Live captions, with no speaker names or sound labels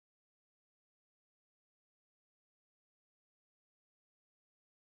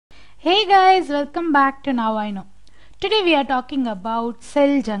Hey guys, welcome back to Now I Know. Today we are talking about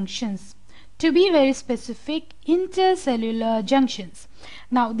cell junctions. To be very specific, intercellular junctions.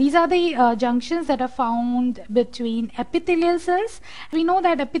 Now, these are the junctions that are found between epithelial cells. We know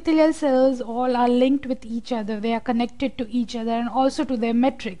that epithelial cells all are linked with each other. They are connected to each other and also to their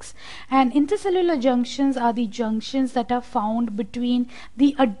matrix. And intercellular junctions are the junctions that are found between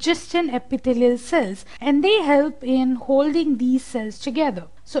the adjacent epithelial cells, and they help in holding these cells together.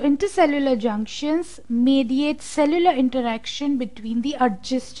 So intercellular junctions mediate cellular interaction between the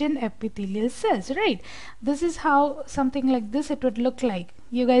adjacent epithelial cells, right? This is how something like this it would look like.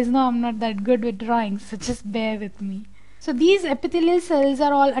 You guys know I'm not that good with drawings, so just bear with me. So these epithelial cells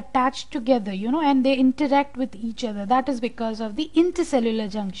are all attached together, and they interact with each other. That is because of the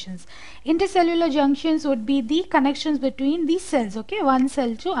intercellular junctions. Intercellular junctions would be the connections between these cells, okay, one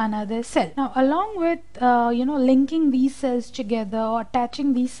cell to another cell. Now, along with, linking these cells together or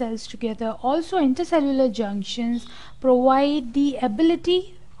attaching these cells together, also intercellular junctions provide the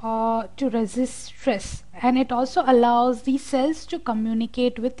ability to resist stress, and it also allows these cells to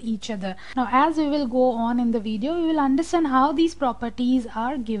communicate with each other. Now, as we will go on in the video, we will understand how these properties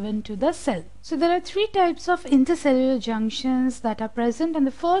are given to the cell. So there are three types of intercellular junctions that are present, and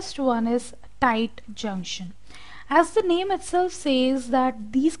the first one is tight junction. As the name itself says,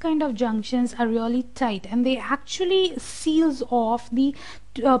 that these kind of junctions are really tight and they actually seals off the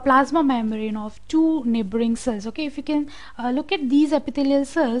plasma membrane of two neighboring cells. Okay, if you can look at these epithelial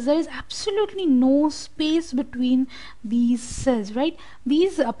cells, there is absolutely no space between these cells, right?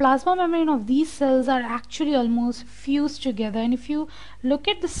 These plasma membrane of these cells are actually almost fused together, and if you look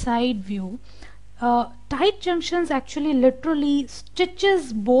at the side view, tight junctions actually literally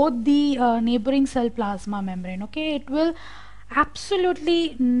stitches both the neighboring cell plasma membrane. Okay, it will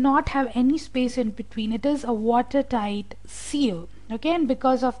absolutely not have any space in between. It is a watertight seal. Okay, and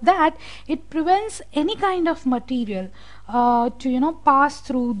because of that, it prevents any kind of material to pass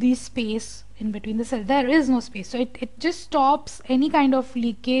through the space in between the cells. There is no space, so it just stops any kind of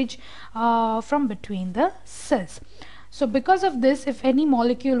leakage from between the cells. So because of this, if any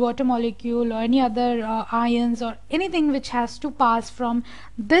molecule, water molecule or any other ions or anything which has to pass from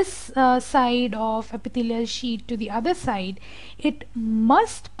this side of epithelial sheet to the other side, it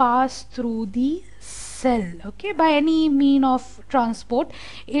must pass through the cell. Okay, by any mean of transport,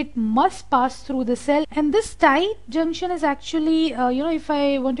 it must pass through the cell. And this tight junction is actually, if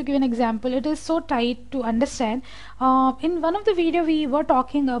I want to give an example, it is so tight to understand. In one of the video we were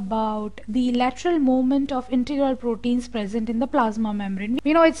talking about the lateral movement of integral proteins present in the plasma membrane.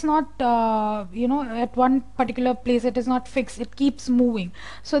 We know it's not at one particular place, it is not fixed, it keeps moving.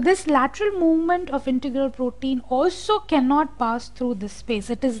 So this lateral movement of integral protein also cannot pass through this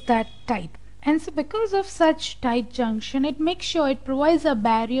space. It is that tight. And so because of such tight junction, it makes sure it provides a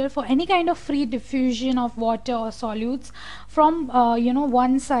barrier for any kind of free diffusion of water or solutes from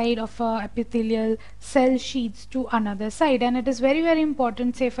one side of epithelial cell sheets to another side. And it is very, very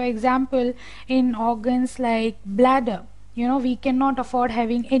important, say for example, in organs like bladder, we cannot afford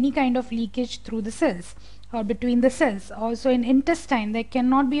having any kind of leakage through the cells or between the cells. Also in intestine, there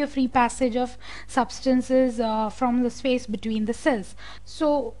cannot be a free passage of substances from the space between the cells.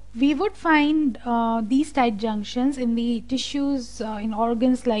 So we would find these tight junctions in the tissues in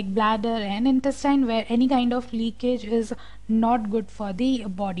organs like bladder and intestine, where any kind of leakage is not good for the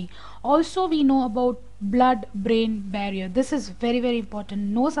body. Also, we know about blood-brain barrier. This is very, very important.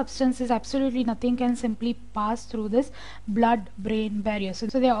 No substances, absolutely nothing can simply pass through this blood-brain barrier. So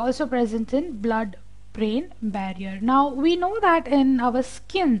they are also present in blood-brain barrier. Now we know that in our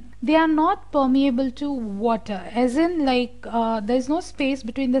skin they are not permeable to water, as in like there is no space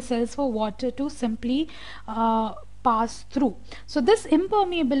between the cells for water to simply pass through. So this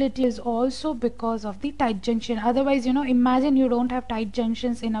impermeability is also because of the tight junction. Otherwise, imagine you don't have tight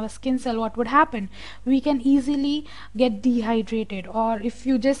junctions in our skin cell, what would happen? We can easily get dehydrated, or if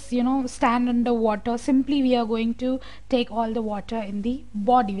you just stand under water, simply we are going to take all the water in the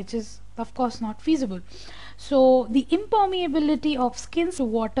body, which is of course not feasible. So the impermeability of skin to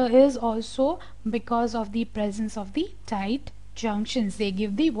water is also because of the presence of the tight junctions. They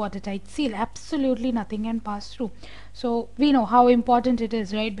give the watertight seal. Absolutely nothing can pass through. So we know how important it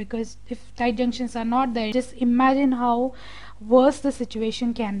is, right? Because if tight junctions are not there, just imagine how worse the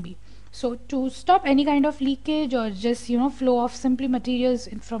situation can be. So to stop any kind of leakage or just flow of simply materials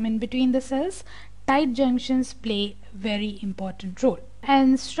from in between the cells, tight junctions play very important role.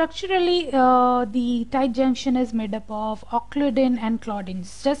 And structurally, the tight junction is made up of occludin and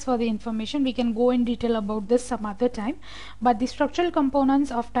claudins. Just for the information, we can go in detail about this some other time, but the structural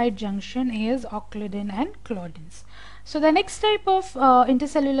components of tight junction is occludin and claudins. So the next type of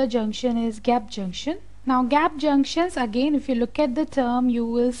intercellular junction is gap junction. Now gap junctions, again, if you look at the term, you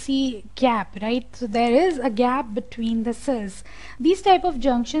will see gap, right? So there is a gap between the cells. These type of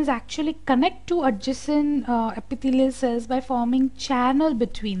junctions actually connect to adjacent epithelial cells by forming channel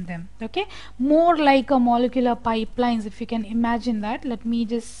between them. Okay, more like a molecular pipelines, if you can imagine that. Let me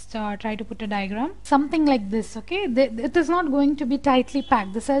just try to put a diagram, something like this. Okay, it is not going to be tightly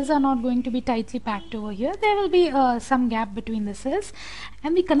packed. The cells are not going to be tightly packed over here. There will be some gap between the cells,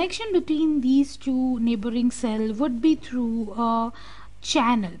 and the connection between these two neighboring cell would be through a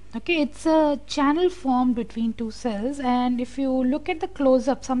channel. Okay, it's a channel formed between two cells, and if you look at the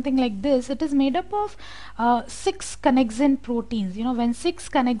close-up, something like this, it is made up of 6 connexin proteins. You know, when 6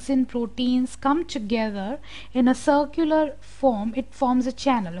 connexin proteins come together in a circular form, it forms a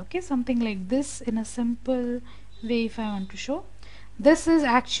channel. Okay, something like this in a simple way, if I want to show. This is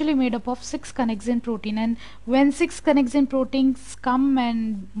actually made up of 6 connexin protein, and when 6 connexin proteins come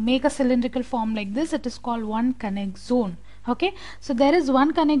and make a cylindrical form like this, it is called one connexon. Okay, so there is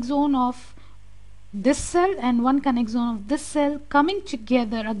one connexon of this cell and one connexon of this cell coming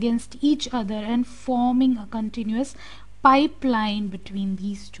together against each other and forming a continuous pipeline between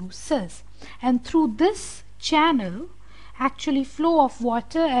these two cells, and through this channel actually flow of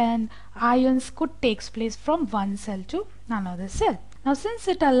water and ions could take place from one cell to another cell. Now since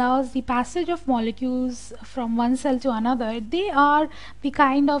it allows the passage of molecules from one cell to another, they are the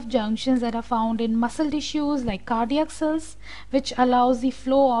kind of junctions that are found in muscle tissues like cardiac cells, which allows the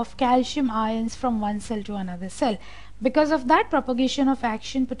flow of calcium ions from one cell to another cell. Because of that, propagation of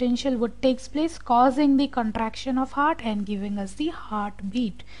action potential would take place, causing the contraction of heart and giving us the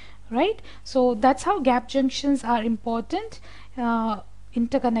heartbeat. Right? So that's how gap junctions are important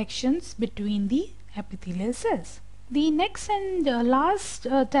interconnections between the epithelial cells. The next and last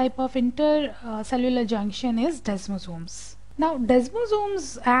type of intercellular junction is desmosomes. Now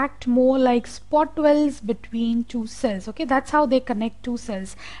desmosomes act more like spot wells between two cells. Okay, that's how they connect two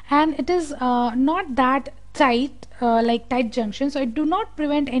cells, and it is not that tight like tight junction, so it do not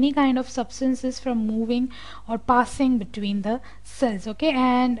prevent any kind of substances from moving or passing between the cells. Okay,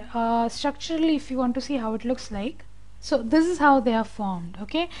 and structurally, if you want to see how it looks like, so this is how they are formed.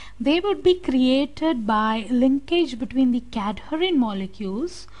 Okay, they would be created by linkage between the cadherin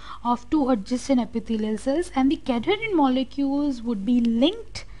molecules of two adjacent epithelial cells, and the cadherin molecules would be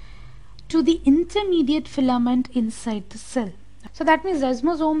linked to the intermediate filament inside the cell. So that means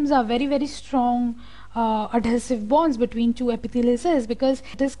desmosomes are very strong adhesive bonds between two epithelial cells because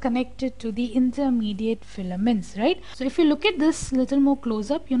it is connected to the intermediate filaments, right? So if you look at this little more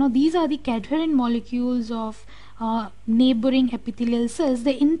close up, you know, these are the cadherin molecules of neighboring epithelial cells.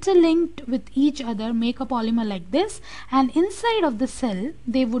 They interlinked with each other, make a polymer like this, and inside of the cell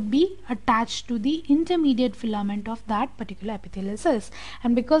they would be attached to the intermediate filament of that particular epithelial cells,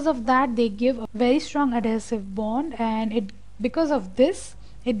 and because of that they give a very strong adhesive bond, and because of this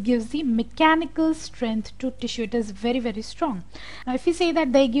it gives the mechanical strength to tissue. It is very strong. Now if we say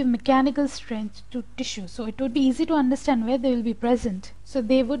that they give mechanical strength to tissue, so it would be easy to understand where they will be present. So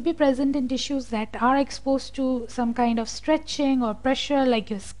they would be present in tissues that are exposed to some kind of stretching or pressure, like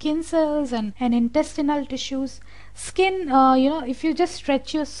your skin cells and intestinal tissues. Skin, you know, if you just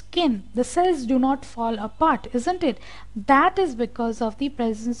stretch your skin, the cells do not fall apart, isn't it? That is because of the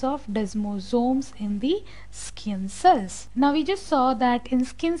presence of desmosomes in the skin cells. Now we just saw that in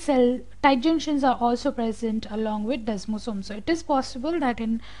skin cell, tight junctions are also present along with desmosomes. So it is possible that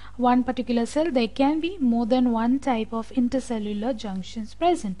in one particular cell there can be more than one type of intercellular junctions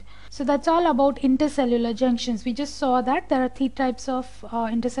present. So that's all about intercellular junctions. We just saw that there are 3 types of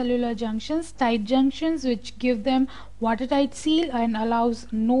intercellular junctions: tight junctions, which give them watertight seal and allows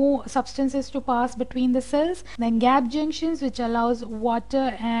no substances to pass between the cells; then gap junctions, which allows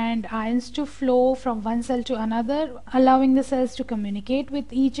water and ions to flow from one cell to another, allowing the cells to communicate with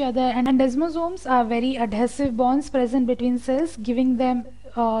each other; and desmosomes are very adhesive bonds present between cells, giving them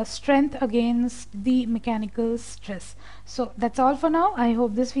strength against the mechanical stress. So that's all for now. I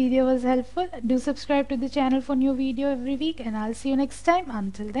hope this video was helpful. Do subscribe to the channel for new video every week, and I'll see you next time.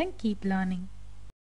 Until then, keep learning.